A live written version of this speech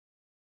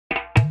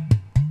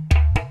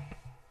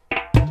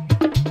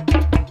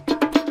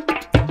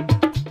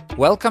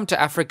Welcome to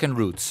African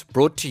Roots,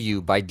 brought to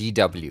you by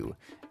DW.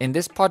 In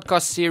this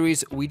podcast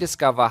series, we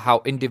discover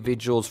how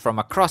individuals from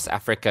across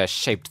Africa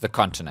shaped the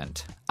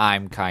continent.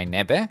 I'm Cai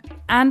Nebe.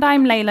 And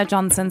I'm Laila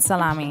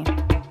Johnson-Salami.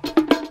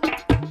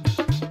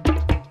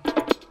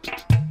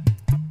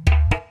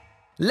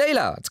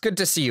 Laila, it's good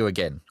to see you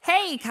again.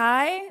 Hey,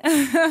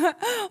 Cai.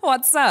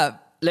 What's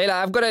up? Laila,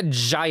 I've got a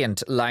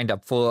giant lined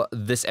up for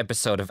this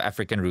episode of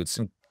African Roots.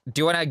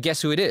 Do you want to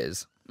guess who it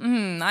is?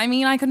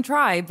 I can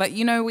try, but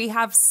we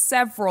have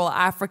several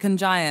African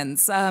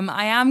giants.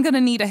 I am going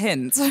to need a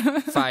hint.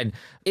 Fine.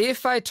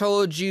 If I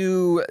told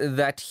you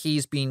that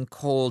he's been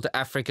called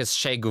Africa's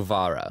Che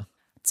Guevara?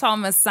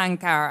 Thomas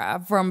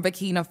Sankara from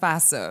Burkina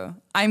Faso.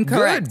 I'm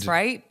correct,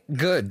 right?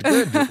 Good.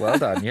 Well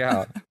done,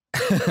 yeah.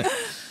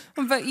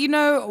 But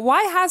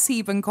why has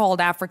he been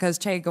called Africa's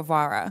Che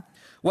Guevara?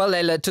 Well,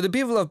 Laila, to the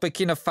people of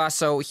Burkina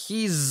Faso,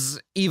 he's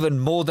even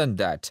more than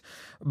that.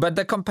 But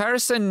the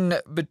comparison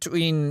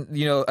between,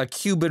 a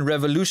Cuban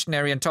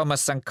revolutionary and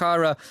Thomas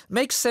Sankara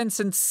makes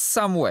sense in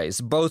some ways.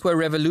 Both were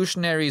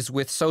revolutionaries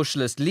with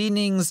socialist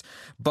leanings.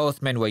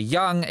 Both men were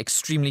young,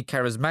 extremely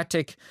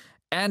charismatic.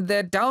 And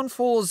their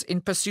downfalls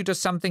in pursuit of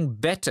something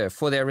better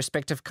for their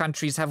respective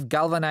countries have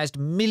galvanized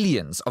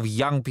millions of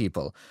young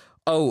people.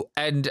 Oh,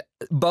 and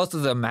both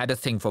of them had a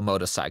thing for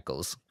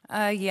motorcycles.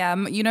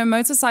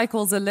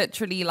 Motorcycles are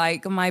literally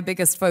like my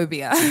biggest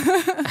phobia.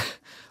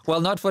 Well,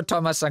 not for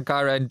Thomas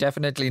Sankara and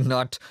definitely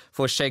not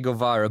for Che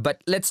Guevara.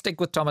 But let's stick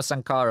with Thomas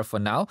Sankara for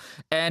now.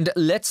 And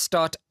let's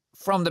start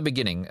from the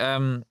beginning.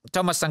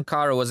 Thomas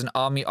Sankara was an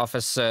army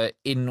officer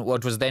in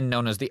what was then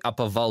known as the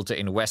Upper Volta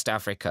in West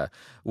Africa,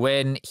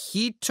 when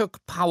he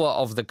took power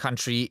of the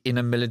country in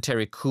a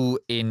military coup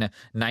in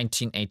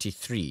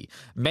 1983.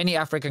 Many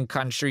African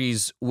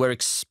countries were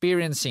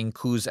experiencing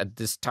coups at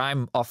this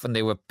time. Often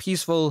they were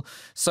peaceful,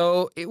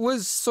 so it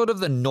was sort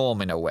of the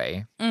norm in a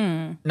way.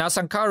 Now,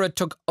 Sankara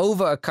took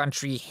over a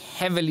country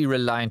heavily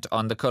reliant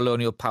on the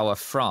colonial power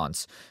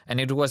France, and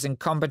it was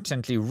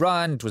incompetently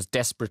run, it was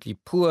desperately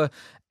poor.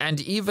 And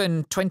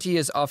even 20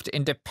 years after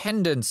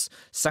independence,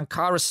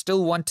 Sankara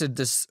still wanted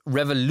this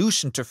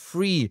revolution to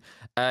free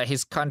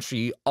his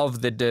country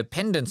of the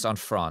dependence on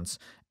France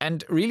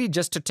and really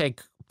just to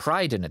take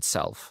pride in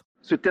itself.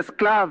 The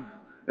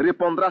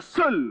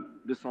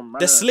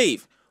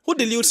slave, who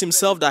deludes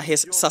himself that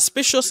his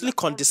suspiciously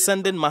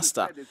condescending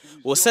master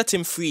will set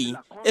him free,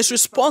 is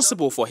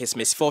responsible for his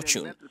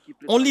misfortune.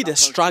 Only the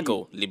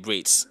struggle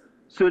liberates.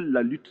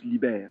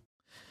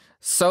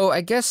 So I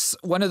guess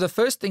one of the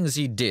first things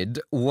he did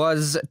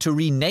was to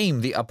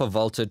rename the Upper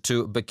Volta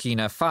to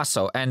Burkina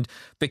Faso. And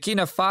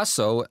Burkina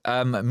Faso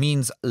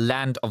means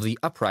land of the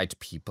upright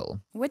people.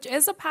 Which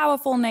is a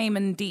powerful name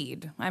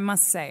indeed, I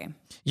must say.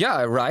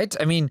 Yeah, right.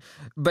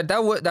 But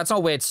that's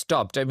not where it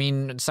stopped.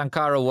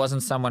 Sankara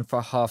wasn't someone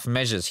for half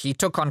measures. He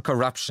took on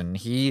corruption.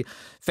 He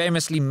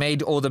famously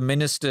made all the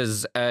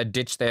ministers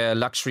ditch their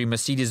luxury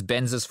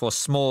Mercedes-Benzes for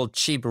small,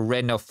 cheap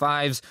Renault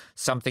 5s,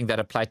 something that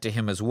applied to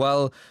him as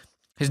well.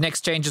 His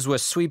next changes were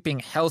sweeping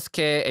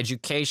healthcare,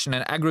 education,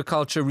 and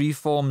agriculture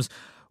reforms.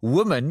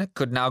 Women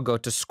could now go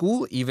to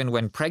school even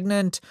when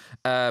pregnant.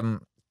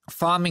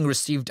 Farming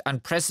received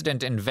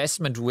unprecedented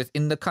investment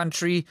within the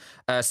country.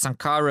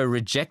 Sankara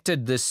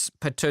rejected this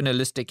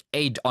paternalistic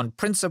aid on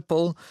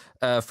principle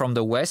from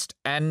the West,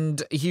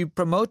 and he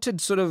promoted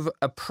sort of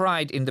a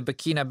pride in the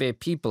Burkinabe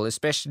people,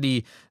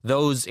 especially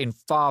those in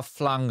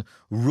far-flung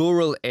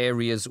rural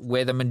areas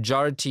where the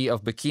majority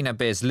of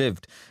Burkinabes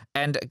lived.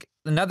 And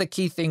another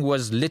key thing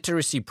was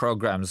literacy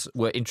programs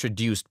were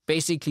introduced,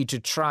 basically to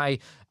try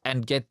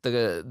and get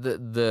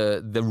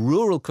the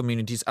rural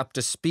communities up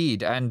to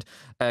speed. And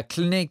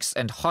clinics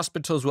and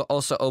hospitals were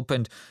also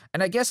opened.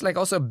 And I guess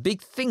also a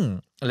big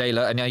thing,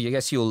 Laila, and I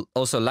guess you'll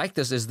also like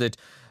this, is that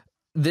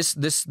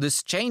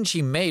this change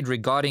he made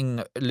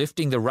regarding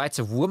lifting the rights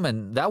of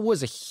women, that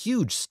was a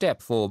huge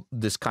step for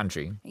this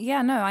country.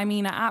 Yeah, no,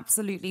 it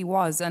absolutely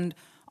was. And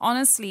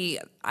honestly,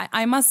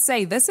 I must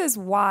say, this is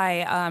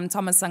why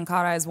Thomas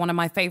Sankara is one of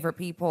my favorite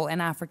people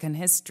in African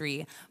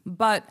history.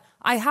 But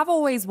I have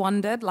always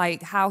wondered,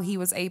 how he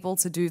was able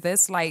to do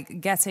this,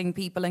 getting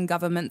people in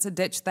government to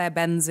ditch their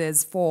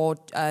Benzes for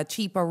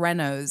cheaper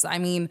Renaults.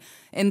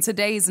 In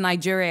today's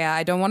Nigeria,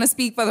 I don't want to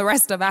speak for the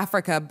rest of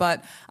Africa,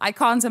 but I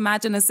can't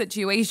imagine a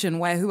situation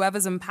where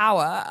whoever's in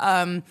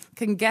power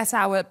can get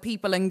our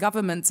people in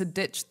government to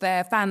ditch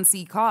their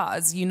fancy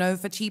cars,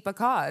 for cheaper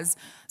cars.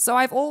 So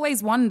I've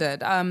always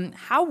wondered,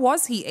 how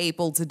was he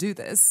able to do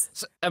this?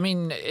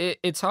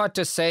 It's hard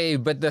to say,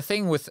 but the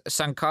thing with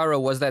Sankara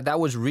was that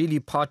was really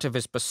part of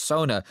his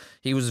persona.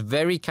 He was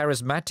very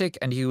charismatic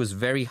and he was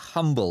very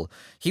humble.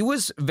 He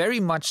was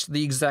very much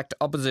the exact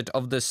opposite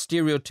of the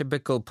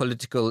stereotypical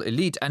political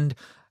elite, and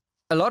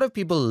a lot of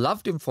people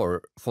loved him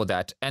for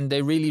that, and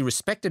they really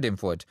respected him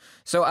for it.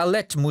 So I'll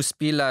let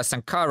Muspila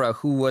Sankara,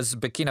 who was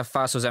Burkina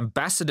Faso's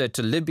ambassador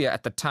to Libya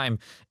at the time,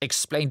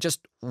 explain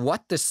just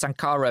what this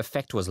Sankara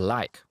effect was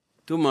like.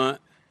 Thomas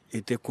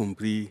était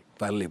compris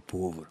par les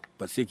pauvres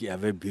parce qu'il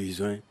avait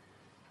besoin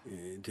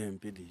d'un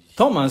peu de...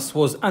 Thomas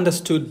was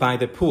understood by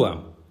the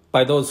poor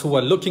by those who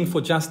were looking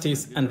for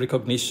justice and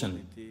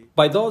recognition,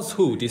 by those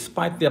who,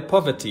 despite their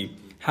poverty,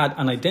 had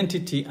an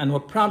identity and were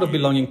proud of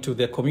belonging to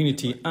their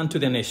community and to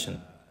their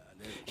nation.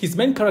 His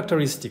main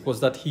characteristic was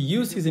that he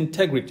used his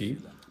integrity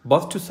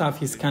both to serve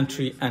his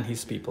country and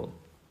his people.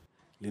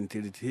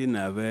 L'intégrité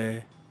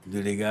n'avait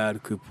de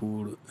regard que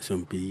pour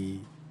son pays,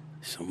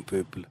 son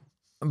peuple.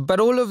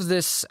 But all of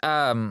this,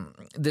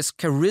 this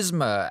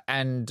charisma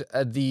and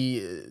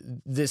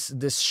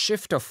this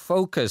shift of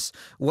focus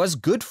was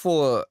good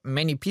for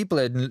many people,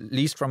 at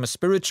least from a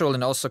spiritual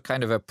and also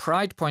kind of a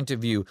pride point of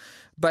view.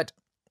 But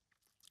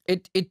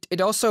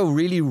it also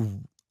really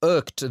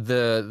irked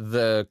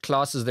the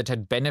classes that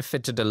had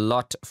benefited a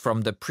lot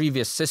from the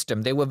previous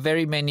system. There were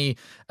very many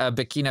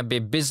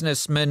Burkinabe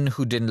businessmen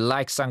who didn't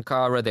like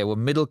Sankara. There were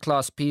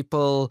middle-class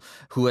people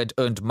who had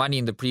earned money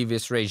in the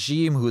previous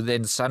regime who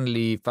then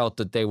suddenly felt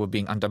that they were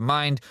being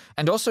undermined,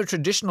 and also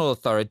traditional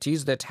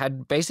authorities that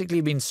had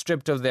basically been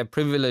stripped of their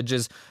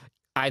privileges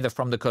either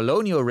from the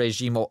colonial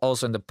regime or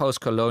also in the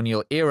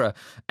post-colonial era.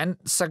 And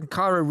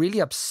Sankara really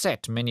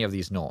upset many of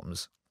these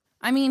norms.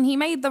 I mean, he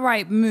made the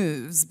right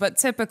moves, but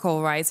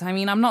typical, right? I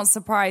mean, I'm not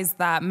surprised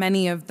that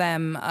many of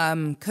them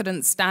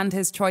couldn't stand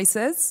his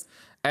choices.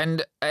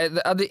 And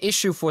the other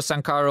issue for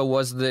Sankara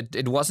was that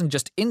it wasn't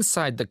just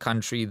inside the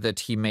country that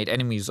he made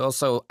enemies,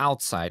 also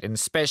outside, and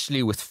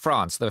especially with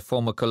France, the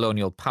former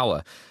colonial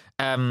power.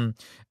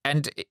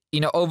 And,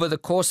 you know, over the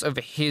course of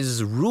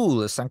his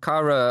rule,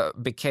 Sankara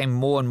became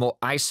more and more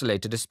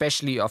isolated,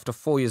 especially after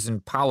 4 years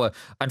in power.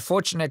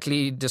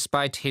 Unfortunately,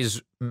 despite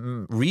his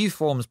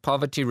reforms,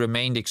 poverty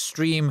remained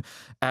extreme.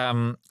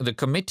 The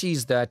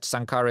committees that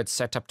Sankara had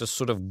set up to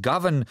sort of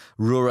govern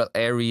rural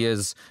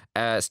areas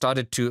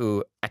started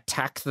to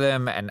attack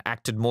them and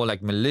acted more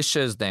like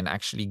militias than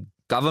actually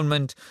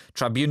government.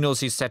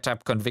 Tribunals he set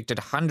up convicted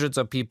hundreds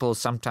of people,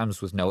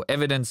 sometimes with no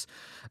evidence.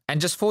 And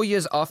just 4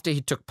 years after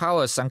he took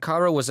power,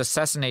 Sankara was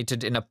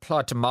assassinated in a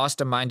plot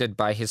masterminded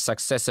by his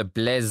successor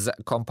Blaise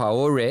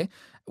Compaoré,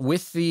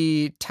 with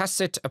the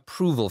tacit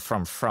approval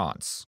from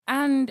France.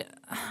 And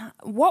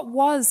what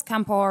was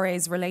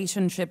Compaoré's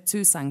relationship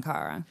to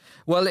Sankara?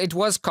 Well, it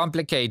was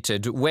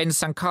complicated. When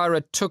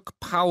Sankara took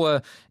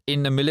power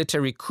in a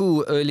military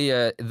coup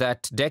earlier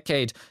that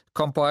decade,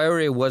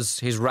 Compaoré was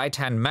his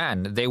right-hand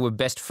man. They were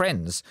best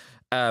friends,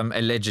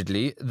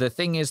 allegedly. The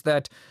thing is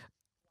that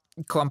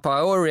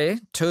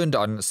Compaoré turned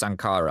on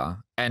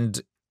Sankara,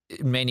 and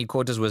in many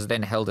quarters was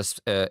then held as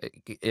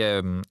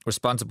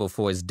responsible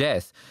for his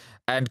death.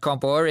 And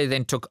Compaoré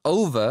then took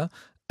over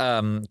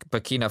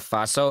Burkina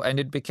Faso, and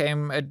it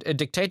became a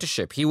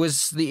dictatorship. He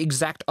was the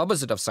exact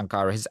opposite of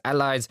Sankara. His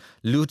allies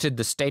looted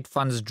the state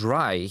funds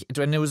dry.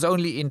 And it was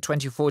only in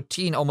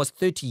 2014, almost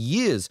 30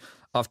 years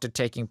after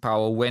taking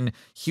power, when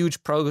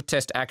huge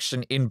protest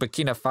action in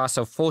Burkina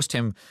Faso forced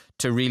him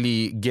to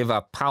really give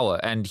up power,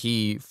 and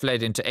he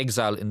fled into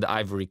exile in the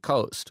Ivory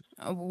Coast.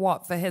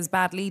 What, for his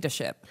bad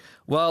leadership?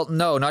 Well,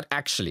 no, not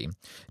actually.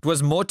 It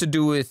was more to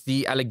do with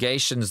the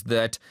allegations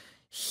that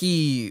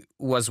he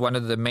was one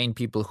of the main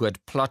people who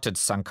had plotted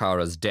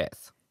Sankara's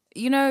death.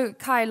 You know,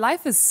 Cai,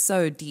 life is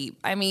so deep.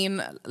 I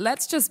mean,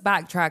 let's just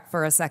backtrack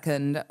for a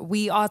second.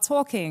 We are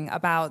talking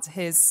about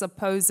his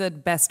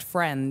supposed best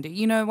friend.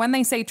 You know, when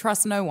they say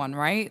trust no one,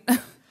 right?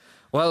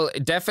 Well,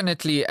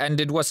 definitely. And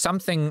it was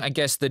something, I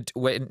guess, that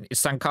when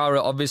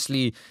Sankara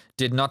obviously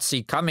did not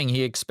see coming.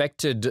 He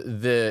expected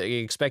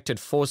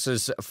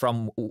forces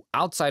from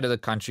outside of the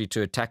country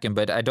to attack him,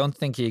 but I don't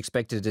think he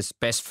expected his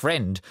best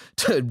friend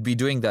to be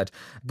doing that.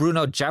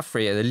 Bruno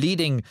Jaffrey, the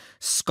leading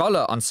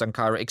scholar on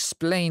Sankara,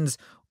 explains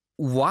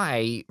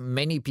why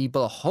many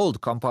people hold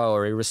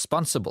Compaoré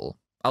responsible.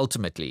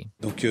 Ultimately.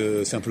 Donc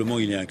simplement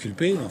il est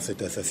inculpé dans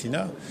cet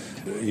assassinat.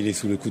 Il est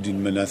sous le coup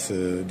d'une menace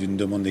d'une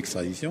demande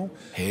d'extradition.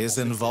 His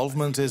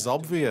involvement is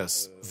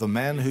obvious. The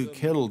men who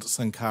killed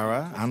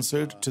Sankara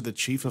answered to the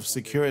chief of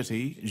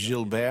security,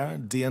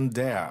 Gilbert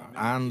Diendere,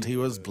 and he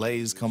was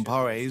Blaise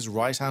Compaoré's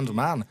right-hand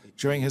man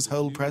during his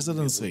whole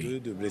presidency.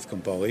 De Blaise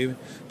Compaoré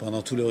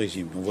pendant tout le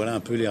régime. Donc voilà un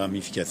peu les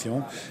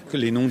ramifications. Que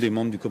les noms des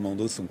membres du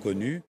commando sont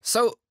connus.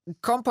 So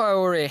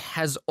Compaoré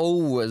has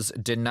always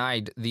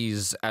denied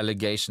these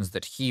allegations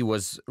that he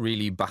was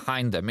really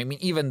behind them. I mean,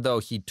 even though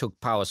he took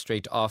power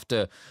straight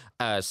after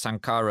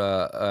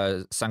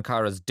Sankara's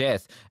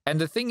death. And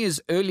the thing is,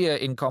 earlier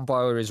in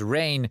Compaoré's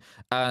reign,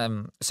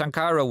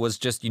 Sankara was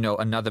just,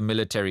 another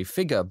military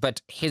figure,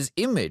 but his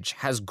image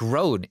has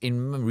grown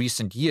in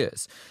recent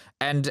years.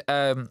 And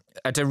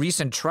at a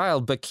recent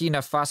trial,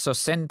 Burkina Faso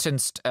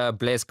sentenced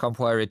Blaise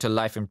Compaoré to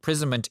life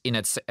imprisonment in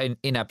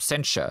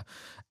absentia.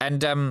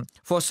 And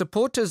for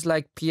supporters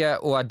like Pierre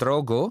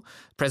Ouedraogo,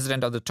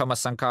 president of the Thomas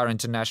Sankara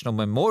International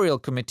Memorial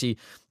Committee,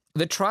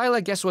 the trial,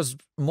 I guess, was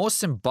more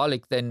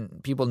symbolic than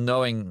people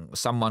knowing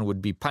someone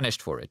would be punished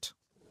for it.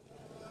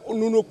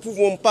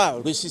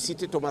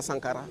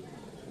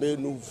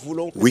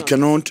 We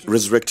cannot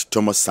resurrect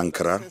Thomas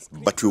Sankara,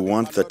 but we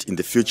want that in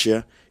the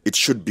future it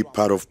should be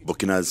part of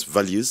Burkina's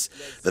values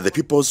that the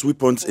people's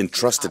weapons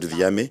entrusted to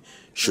the army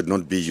should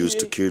not be used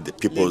to kill the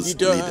people's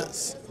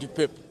leaders.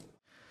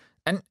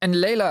 And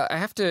Laila, I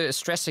have to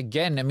stress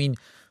again, I mean,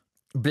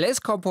 Blaise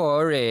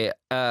Compaoré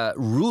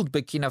ruled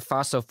Burkina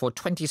Faso for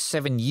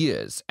 27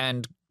 years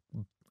and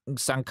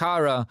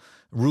Sankara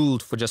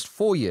ruled for just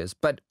 4 years.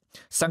 But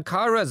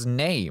Sankara's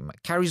name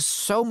carries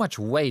so much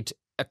weight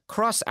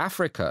across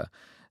Africa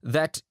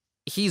that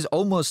he's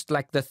almost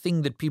like the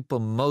thing that people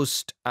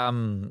most,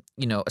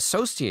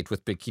 associate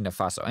with Burkina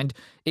Faso. And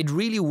it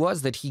really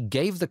was that he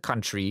gave the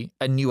country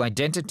a new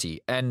identity.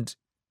 And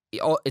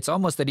it's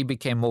almost that he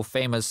became more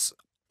famous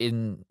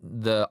in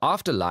the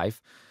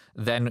afterlife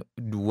than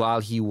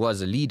while he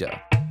was a leader.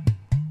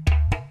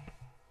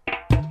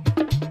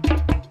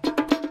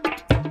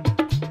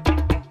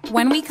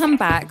 When we come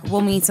back,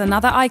 we'll meet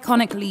another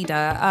iconic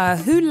leader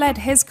who led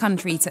his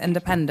country to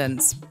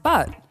independence,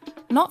 but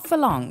not for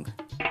long.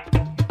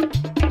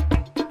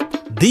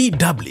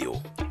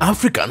 DW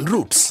African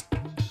Roots.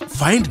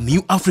 Find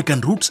new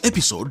African Roots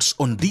episodes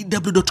on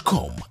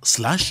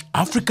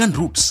dw.com/African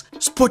Roots,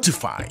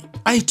 Spotify,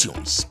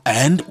 iTunes,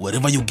 and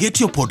wherever you get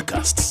your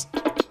podcasts.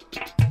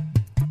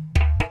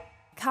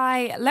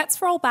 Cai,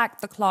 let's roll back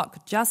the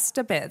clock just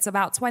a bit,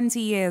 about 20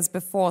 years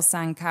before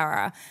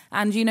Sankara.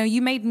 And, you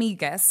made me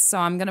guess, so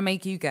I'm going to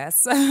make you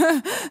guess.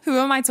 Who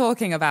am I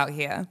talking about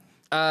here?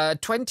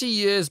 20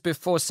 years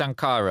before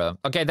Sankara.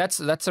 Okay, that's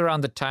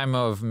around the time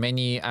of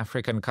many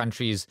African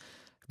countries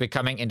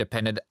becoming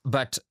independent.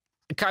 But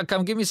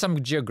come give me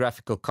some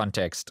geographical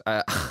context.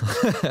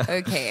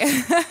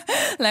 Okay,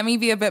 let me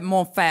be a bit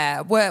more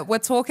fair. We're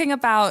talking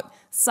about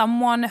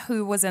someone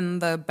who was in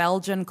the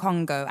Belgian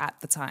Congo at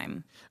the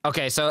time.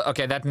 Okay,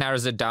 that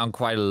narrows it down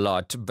quite a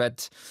lot.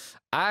 But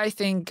I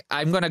think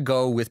I'm going to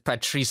go with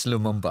Patrice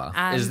Lumumba.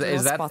 And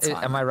is that spot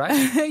on. am I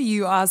right?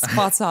 You are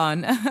spot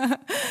on.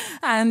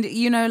 And,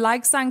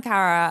 like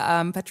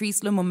Sankara,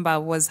 Patrice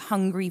Lumumba was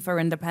hungry for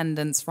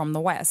independence from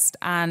the West.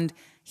 And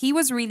he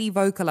was really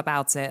vocal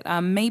about it,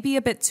 maybe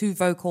a bit too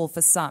vocal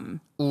for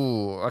some.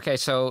 Ooh, okay,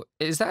 so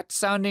is that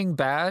sounding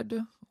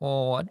bad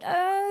or what?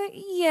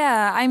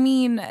 Yeah, I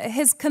mean,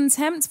 his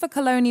contempt for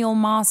colonial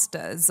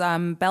masters,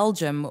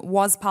 Belgium,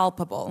 was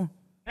palpable.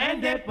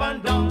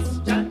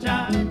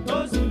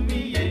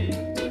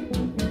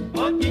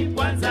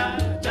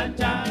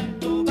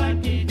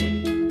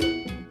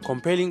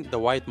 Compelling the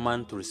white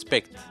man to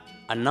respect,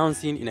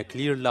 announcing in a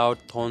clear, loud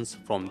tones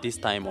from this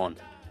time on,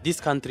 this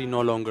country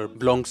no longer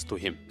belongs to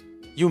him.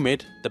 You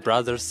made the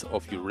brothers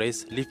of your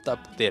race lift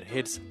up their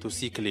heads to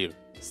see clear,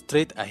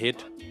 straight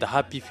ahead, the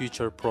happy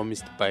future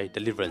promised by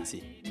deliverance.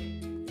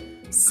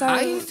 So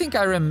I think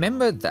I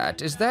remember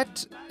that. Is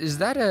that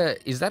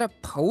a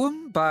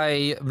poem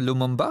by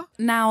Lumumba?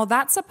 Now,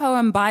 that's a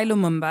poem by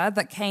Lumumba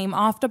that came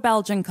after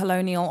Belgian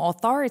colonial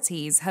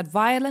authorities had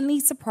violently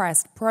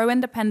suppressed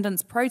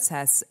pro-independence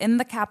protests in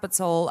the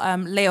capital,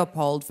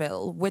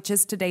 Leopoldville, which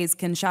is today's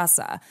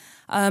Kinshasa.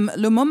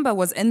 Lumumba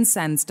was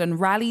incensed and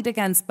rallied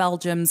against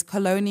Belgium's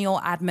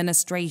colonial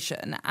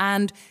administration.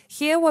 And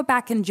here we're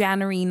back in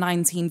January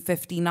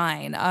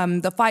 1959.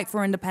 The fight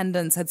for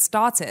independence had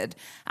started,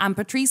 and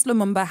Patrice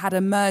Lumumba had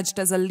emerged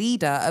as a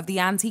leader of the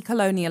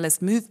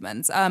anti-colonialist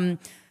movement.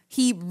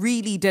 He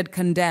really did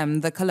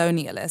condemn the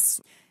colonialists.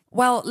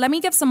 Well, let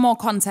me give some more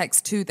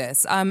context to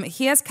this.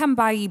 Here's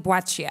Kambayi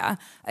Boachia,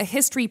 a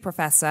history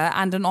professor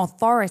and an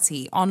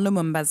authority on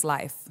Lumumba's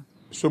life.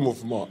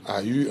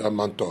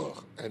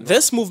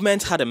 This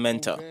movement had a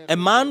mentor, a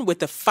man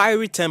with a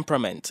fiery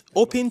temperament,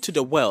 open to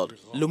the world,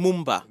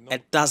 Lumumba, a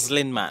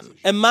dazzling man.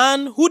 A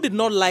man who did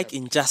not like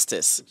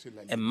injustice,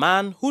 a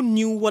man who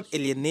knew what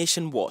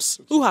alienation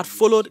was, who had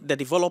followed the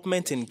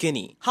development in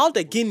Guinea, how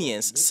the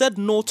Guineans said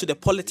no to the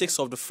politics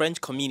of the French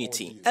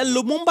community. And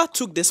Lumumba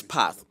took this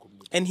path,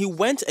 and he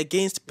went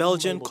against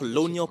Belgian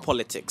colonial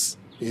politics.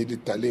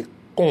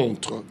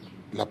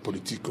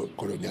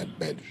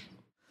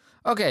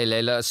 Okay,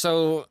 Laila,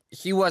 so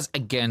he was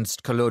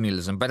against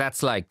colonialism, but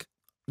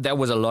there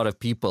was a lot of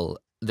people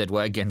that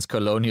were against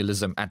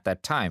colonialism at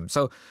that time.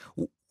 So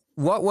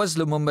what was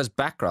Lumumba's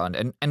background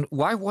and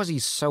why was he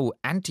so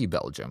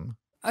anti-Belgium?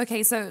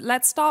 Okay, so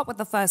let's start with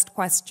the first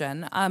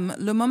question.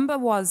 Lumumba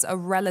was a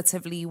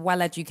relatively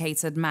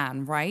well-educated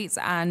man, right?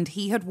 And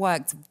he had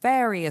worked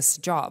various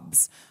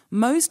jobs.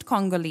 Most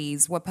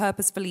Congolese were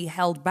purposefully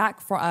held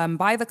back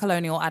by the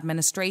colonial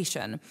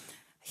administration.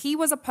 He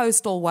was a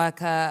postal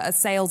worker, a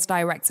sales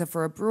director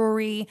for a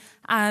brewery,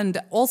 and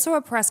also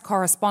a press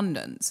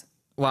correspondent.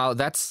 Wow,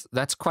 that's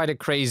quite a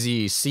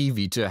crazy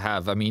CV to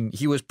have. I mean,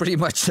 he was pretty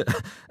much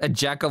a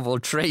jack of all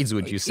trades,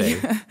 would you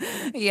say?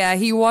 Yeah,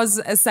 he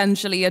was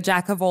essentially a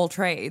jack of all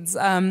trades.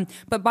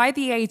 But by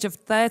the age of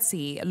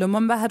 30,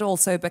 Lumumba had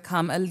also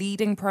become a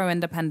leading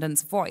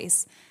pro-independence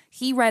voice.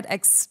 He read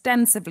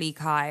extensively,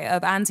 Cai,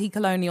 of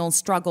anti-colonial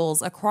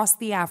struggles across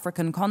the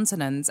African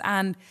continent,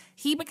 and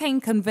he became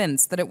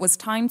convinced that it was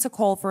time to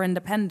call for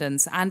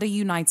independence and a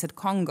united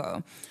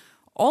Congo.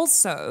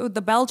 Also,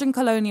 the Belgian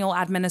colonial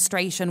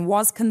administration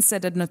was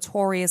considered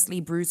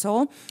notoriously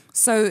brutal.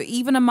 So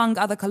even among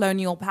other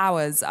colonial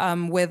powers,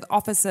 with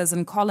officers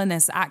and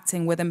colonists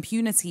acting with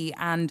impunity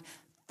and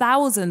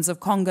thousands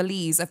of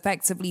Congolese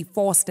effectively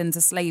forced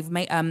into slave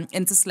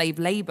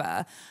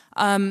labor.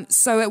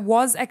 So it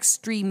was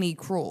extremely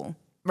cruel.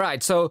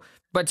 Right. So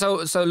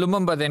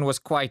Lumumba then was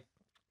quite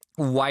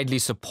widely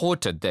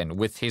supported then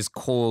with his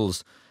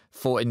calls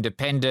for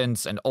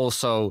independence and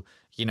also,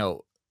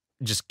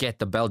 just get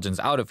the Belgians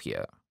out of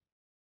here.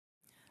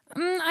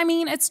 I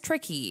mean, it's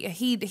tricky.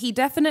 He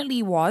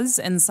definitely was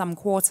in some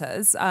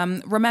quarters.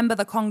 Remember,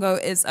 the Congo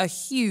is a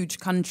huge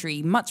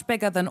country, much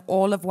bigger than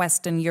all of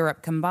Western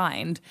Europe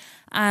combined.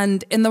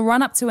 And in the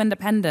run-up to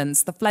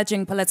independence, the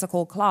fledgling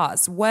political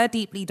class were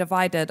deeply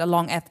divided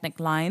along ethnic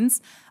lines.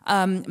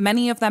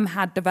 Many of them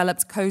had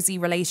developed cozy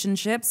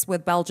relationships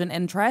with Belgian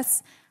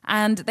interests,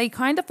 and they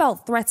kind of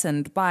felt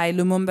threatened by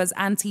Lumumba's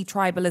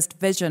anti-tribalist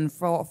vision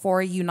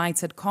for a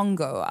united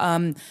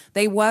Congo.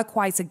 They were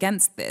quite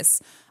against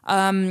this.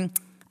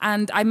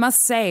 And I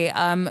must say,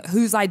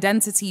 whose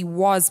identity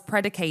was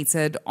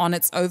predicated on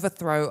its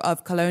overthrow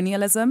of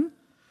colonialism.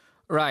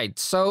 Right.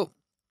 So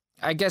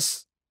I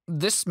guess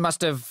this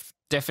must have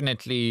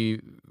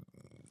definitely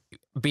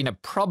been a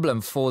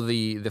problem for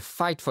the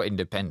fight for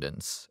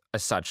independence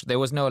as such. There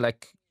was no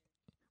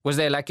was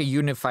there a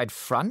unified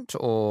front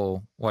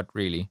or what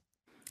really?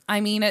 I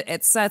mean,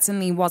 it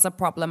certainly was a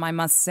problem, I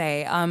must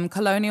say.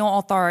 Colonial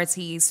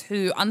authorities,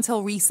 who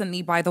until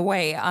recently, by the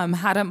way,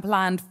 hadn't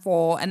planned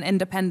for an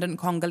independent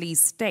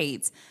Congolese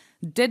state,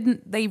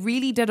 they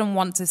really didn't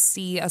want to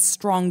see a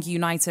strong,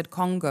 united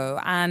Congo.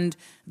 And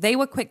they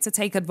were quick to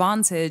take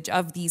advantage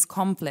of these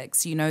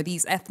conflicts,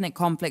 these ethnic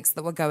conflicts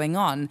that were going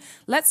on.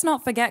 Let's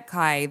not forget,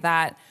 Kai,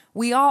 that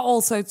we are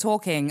also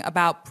talking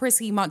about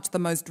pretty much the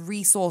most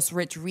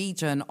resource-rich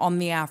region on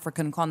the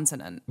African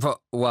continent.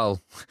 Well,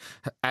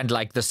 and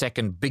the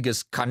second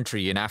biggest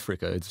country in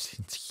Africa.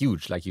 It's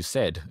huge, like you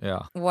said,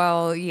 yeah.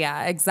 Well,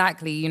 yeah,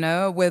 exactly,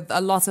 with a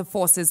lot of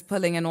forces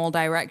pulling in all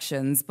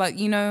directions. But,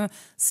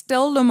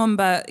 still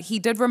Lumumba, he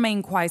did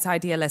remain quite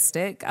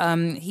idealistic.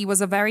 He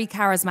was a very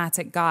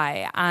charismatic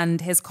guy,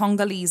 and his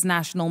Congolese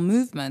national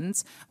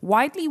movement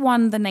widely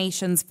won the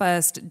nation's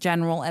first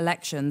general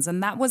elections,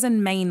 and that was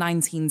in May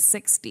 1960.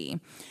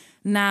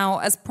 Now,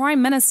 as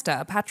Prime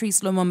Minister,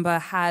 Patrice Lumumba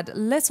had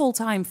little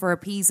time for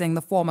appeasing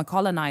the former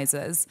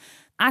colonizers.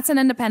 At an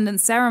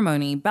independence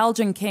ceremony,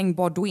 Belgian King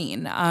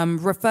Baudouin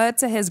referred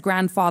to his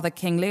grandfather,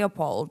 King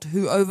Leopold,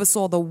 who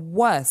oversaw the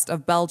worst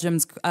of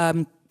Belgium's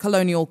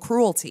colonial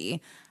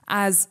cruelty,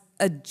 as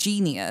a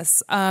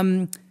genius.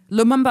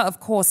 Lumumba,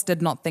 of course,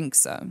 did not think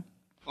so.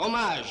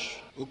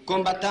 Hommage aux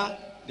combattants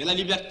de la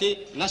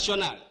liberté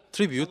nationale.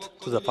 Tribute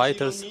to the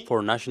fighters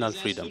for national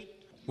freedom.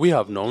 We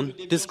have known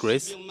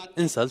disgrace,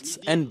 insults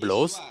and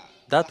blows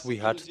that we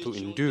had to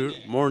endure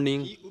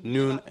morning,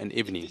 noon and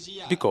evening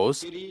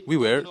because we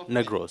were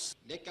Negros.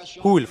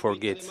 Who will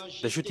forget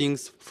the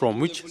shootings from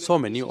which so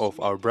many of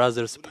our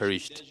brothers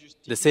perished?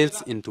 The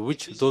cells into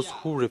which those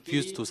who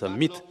refused to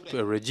submit to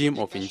a regime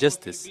of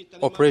injustice,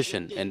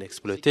 oppression and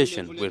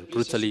exploitation were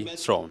brutally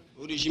thrown.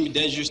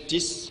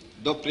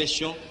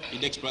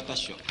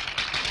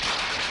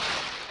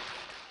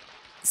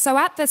 So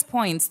at this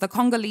point, the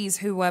Congolese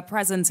who were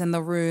present in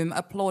the room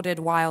applauded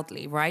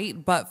wildly,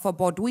 right? But for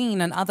Baudouin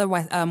and other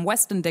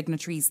Western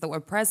dignitaries that were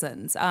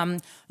present,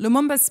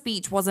 Lumumba's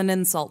speech was an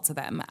insult to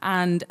them,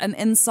 and an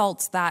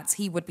insult that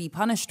he would be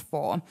punished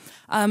for.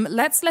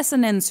 Let's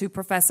listen in to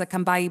Professor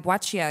Kambai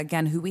Boachia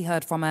again, who we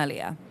heard from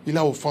earlier. Il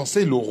a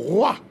offensé le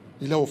roi.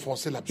 Il a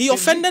offensé la He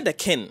offended the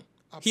king.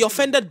 He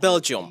offended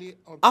Belgium.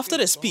 After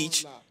the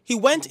speech, he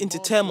went into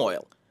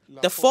turmoil.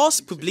 The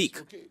force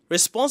publique,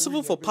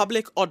 responsible for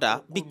public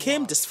order,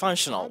 became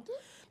dysfunctional.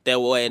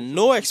 There were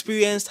no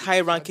experienced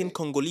high-ranking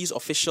Congolese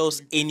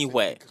officials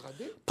anywhere.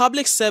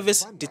 Public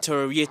service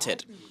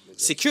deteriorated.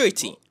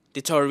 Security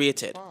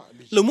deteriorated.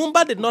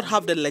 Lumumba did not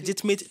have the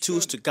legitimate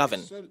tools to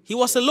govern. He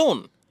was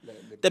alone.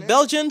 The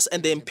Belgians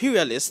and the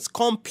imperialists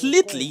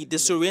completely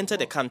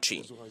disoriented the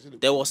country.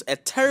 There was a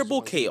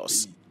terrible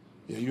chaos.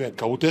 It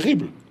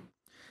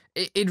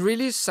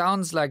really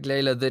sounds like,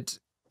 Laila, that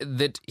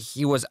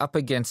he was up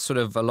against sort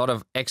of a lot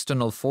of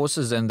external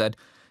forces and that,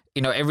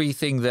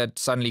 everything that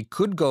suddenly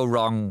could go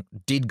wrong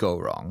did go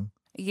wrong.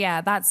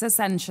 Yeah, that's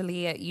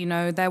essentially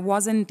it. There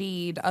was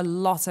indeed a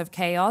lot of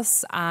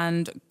chaos,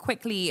 and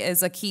quickly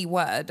is a key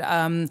word.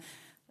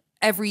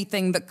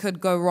 Everything that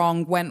could go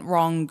wrong went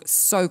wrong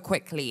so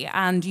quickly.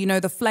 And,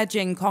 the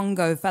fledgling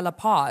Congo fell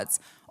apart.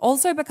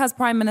 Also because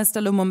Prime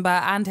Minister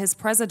Lumumba and his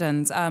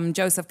president,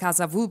 Joseph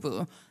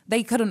Kasavubu,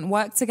 they couldn't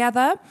work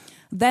together.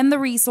 Then the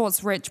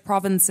resource-rich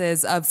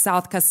provinces of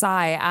South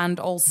Kasai and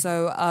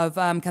also of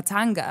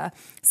Katanga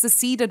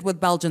seceded with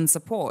Belgian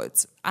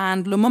support.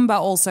 And Lumumba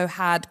also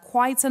had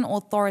quite an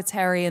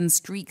authoritarian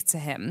streak to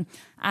him.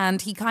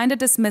 And he kind of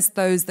dismissed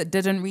those that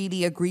didn't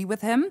really agree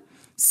with him.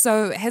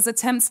 So his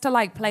attempts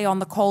to play on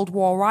the Cold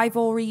War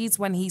rivalries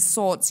when he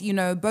sought,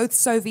 both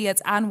Soviet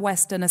and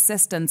Western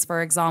assistance,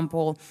 for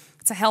example,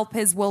 to help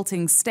his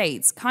wilting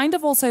states, kind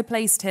of also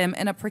placed him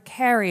in a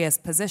precarious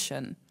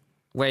position.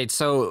 Wait,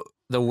 so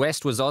the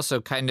West was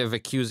also kind of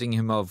accusing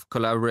him of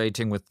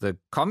collaborating with the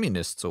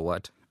communists or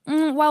what?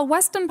 Well,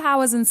 Western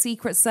powers and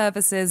secret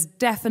services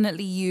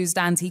definitely used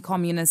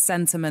anti-communist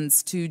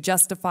sentiments to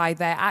justify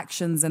their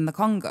actions in the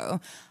Congo,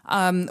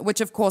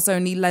 which of course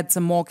only led to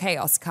more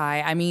chaos,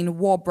 Kai. I mean,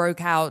 war broke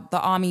out, the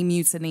army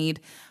mutinied.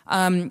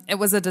 It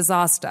was a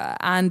disaster.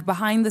 And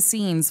behind the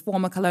scenes,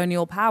 former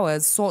colonial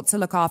powers sought to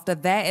look after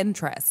their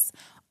interests,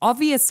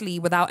 obviously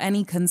without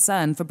any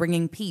concern for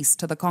bringing peace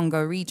to the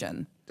Congo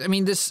region. I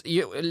mean,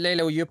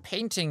 Laila, you're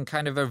painting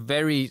kind of a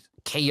very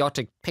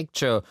chaotic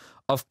picture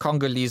of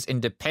Congolese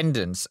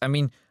independence. I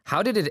mean,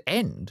 how did it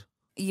end?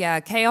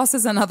 Yeah, chaos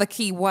is another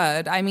key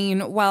word. I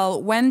mean,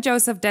 well, when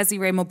Joseph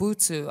Désiré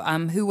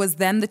Mobutu, who was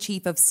then the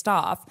chief of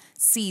staff,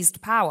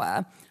 seized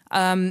power,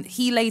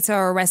 he later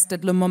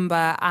arrested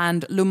Lumumba,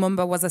 and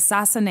Lumumba was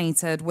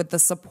assassinated with the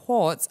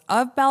support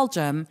of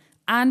Belgium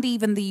and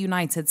even the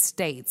United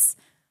States.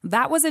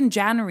 That was in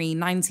January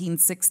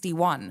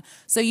 1961.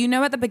 So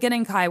at the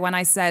beginning, Kai, when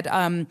I said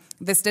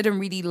this didn't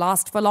really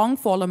last for long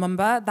for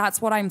Lumumba,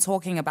 that's what I'm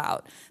talking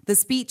about. The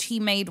speech he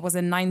made was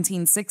in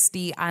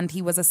 1960 and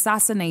he was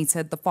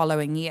assassinated the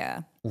following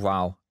year.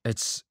 Wow.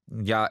 It's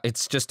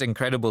just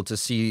incredible to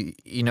see,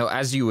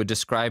 as you were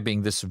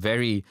describing this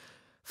very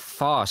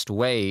fast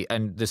way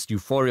and this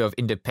euphoria of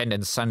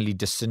independence suddenly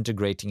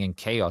disintegrating in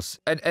chaos.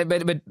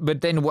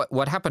 But then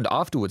what happened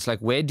afterwards? Like,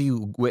 where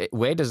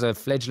does a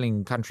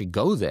fledgling country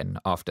go then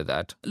after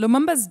that?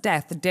 Lumumba's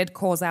death did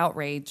cause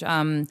outrage,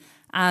 and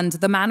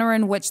the manner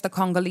in which the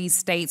Congolese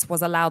state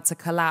was allowed to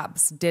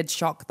collapse did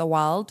shock the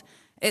world.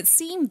 It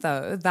seemed,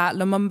 though, that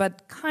Lumumba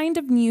kind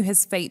of knew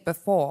his fate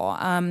before.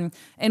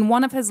 In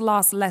one of his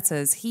last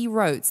letters, he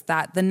wrote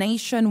that the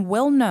nation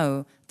will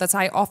know that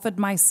I offered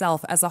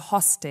myself as a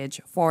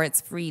hostage for its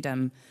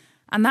freedom.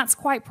 And that's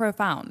quite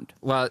profound.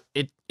 Well,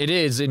 it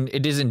is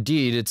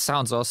indeed.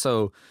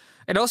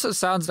 It also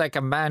sounds like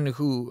a man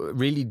who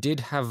really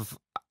did have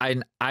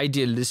an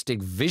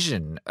idealistic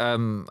vision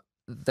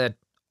that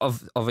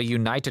of a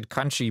united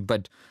country,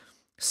 but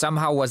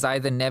somehow was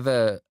either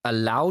never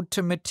allowed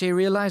to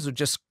materialize or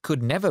just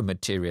could never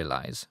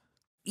materialize.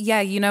 Yeah,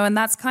 and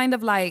that's kind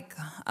of like,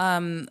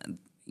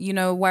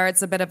 where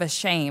it's a bit of a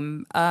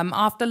shame.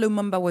 After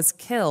Lumumba was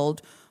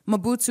killed,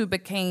 Mobutu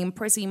became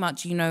pretty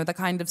much, the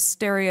kind of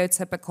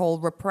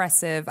stereotypical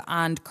repressive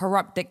and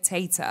corrupt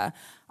dictator.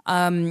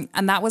 And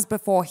that was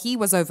before he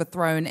was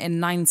overthrown in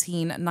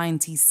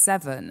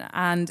 1997.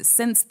 And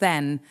since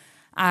then,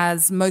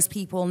 as most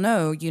people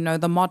know,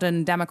 the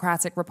modern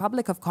Democratic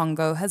Republic of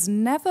Congo has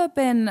never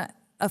been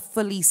a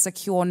fully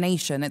secure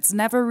nation. It's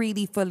never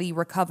really fully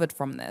recovered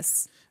from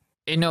this.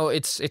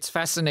 It's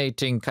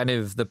fascinating, kind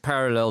of the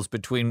parallels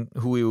between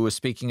who we were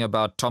speaking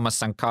about, Thomas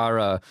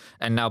Sankara,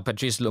 and now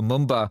Patrice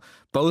Lumumba,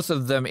 both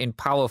of them in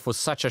power for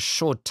such a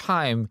short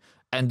time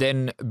and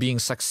then being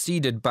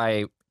succeeded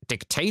by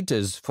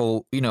dictators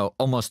for,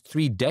 almost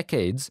 3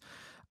 decades.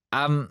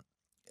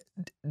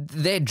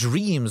 Their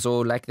dreams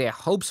or like their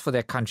hopes for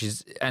their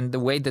countries and the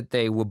way that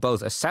they were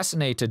both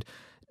assassinated.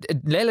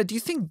 Laila, do you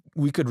think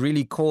we could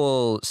really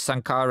call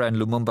Sankara and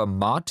Lumumba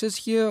martyrs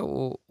here,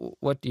 or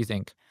what do you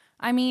think?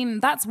 I mean,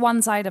 that's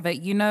one side of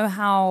it. You know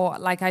how,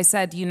 like I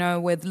said,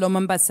 with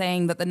Lumumba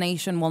saying that the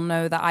nation will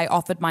know that I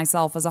offered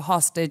myself as a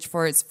hostage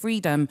for its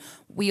freedom.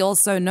 We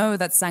also know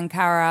that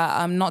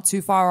Sankara, not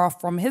too far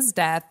off from his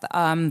death,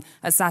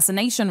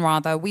 assassination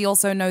rather, we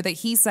also know that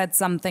he said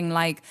something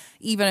like,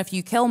 even if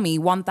you kill me,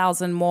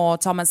 1,000 more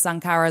Thomas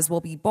Sankaras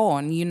will be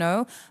born,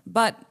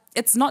 But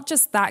it's not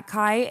just that,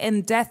 Kai.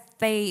 In death,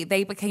 they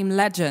became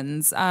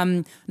legends,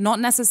 not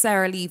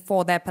necessarily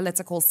for their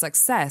political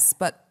success,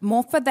 but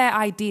more for their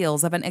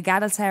ideals of an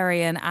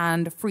egalitarian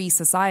and free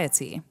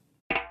society.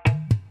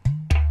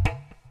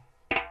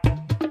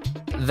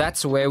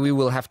 That's where we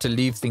will have to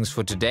leave things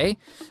for today.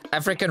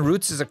 African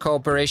Roots is a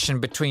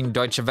cooperation between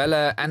Deutsche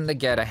Welle and the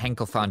Gerda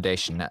Henkel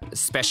Foundation.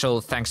 Special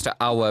thanks to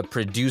our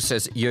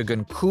producers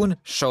Jürgen Kuhn,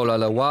 Shola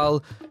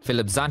Lawal,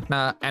 Philip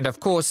Zantner, and of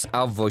course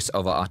our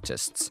voiceover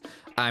artists.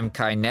 I'm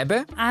Kai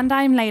Nebe. And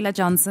I'm Laila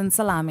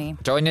Johnson-Salami.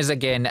 Join us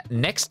again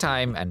next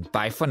time, and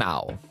bye for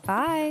now.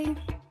 Bye.